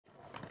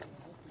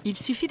Il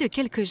suffit de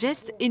quelques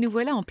gestes et nous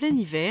voilà en plein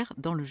hiver,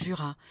 dans le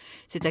Jura.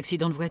 Cet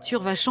accident de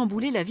voiture va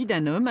chambouler la vie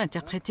d'un homme,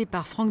 interprété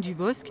par Franck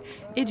Dubosc,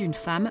 et d'une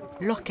femme,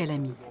 Laure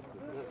Calamy.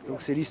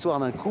 Donc c'est l'histoire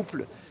d'un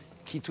couple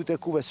qui tout à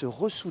coup va se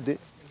ressouder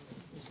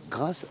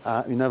grâce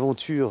à une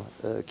aventure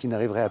qui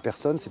n'arriverait à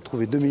personne, c'est de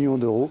trouver 2 millions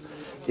d'euros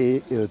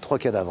et 3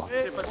 cadavres.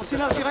 On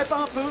s'élargirait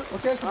pas un peu?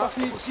 Ok, c'est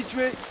parti. Pour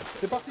situer.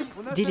 C'est parti.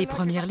 Dès les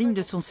premières lignes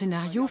de son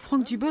scénario,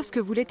 Franck Dubosc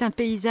voulait un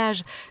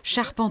paysage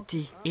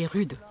charpenté et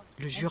rude.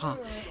 Le Jura.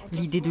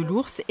 L'idée de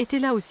l'ours était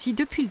là aussi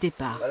depuis le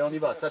départ. Allez, on y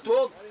va, ça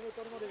tourne.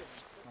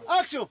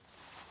 Action!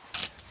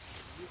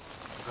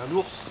 Un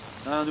ours?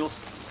 Un ours.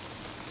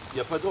 Il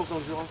n'y a pas d'ours dans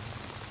le Jura?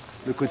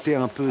 Le côté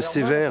un peu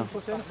sévère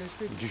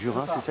du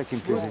Jura, c'est ça qui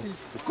me plaisait.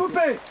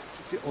 Coupez!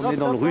 On est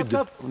dans le rude,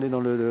 on est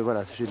dans le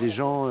voilà, j'ai des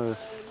gens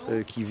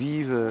qui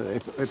vivent.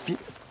 Et puis,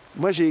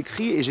 moi j'ai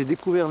écrit et j'ai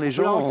découvert les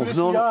gens en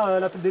venant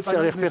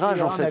faire les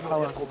repérages en fait.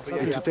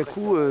 Et tout à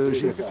coup,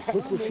 j'ai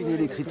repeaufiné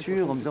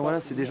l'écriture en me disant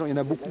voilà, c'est des gens, il y en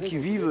a beaucoup qui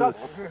vivent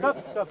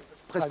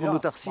presque en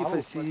autarcie,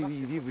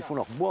 ils font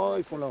leur bois,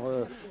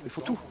 ils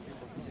font tout.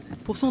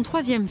 Pour son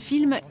 3e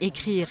film,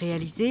 écrit et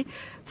réalisé,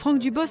 Franck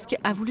Dubosc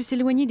a voulu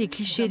s'éloigner des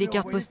clichés et des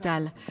cartes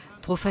postales.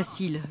 Trop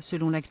facile,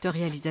 selon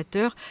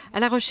l'acteur-réalisateur, à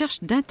la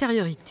recherche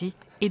d'intériorité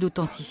et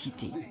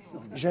d'authenticité.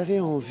 J'avais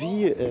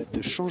envie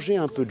de changer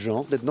un peu de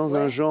genre, d'être dans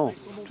un genre,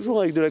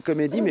 toujours avec de la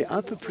comédie, mais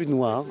un peu plus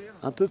noir,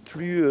 un peu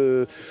plus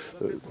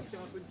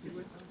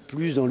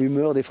dans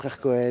l'humeur des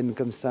frères Cohen,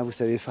 comme ça, vous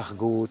savez,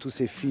 Fargo, tous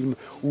ces films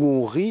où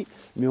on rit,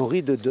 mais on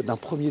rit d'un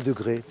premier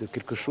degré, de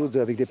quelque chose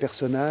avec des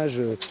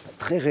personnages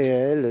très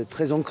réels,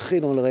 très ancrés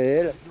dans le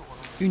réel.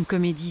 Une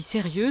comédie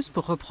sérieuse,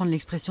 pour reprendre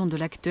l'expression de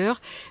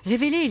l'acteur,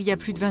 révélée il y a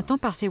plus de 20 ans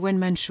par ses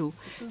one-man shows.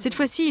 Cette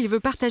fois-ci, il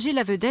veut partager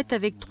la vedette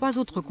avec 3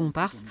 autres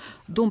comparses,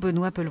 dont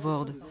Benoît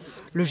Poelvoorde.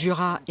 Le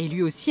Jura est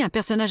lui aussi un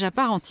personnage à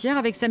part entière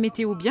avec sa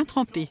météo bien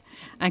trempée.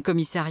 Un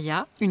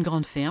commissariat, une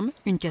grande ferme,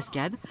 une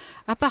cascade.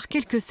 À part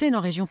quelques scènes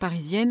en région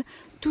parisienne,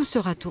 tout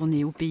sera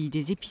tourné au pays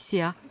des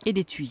épicéas et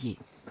des tuyers.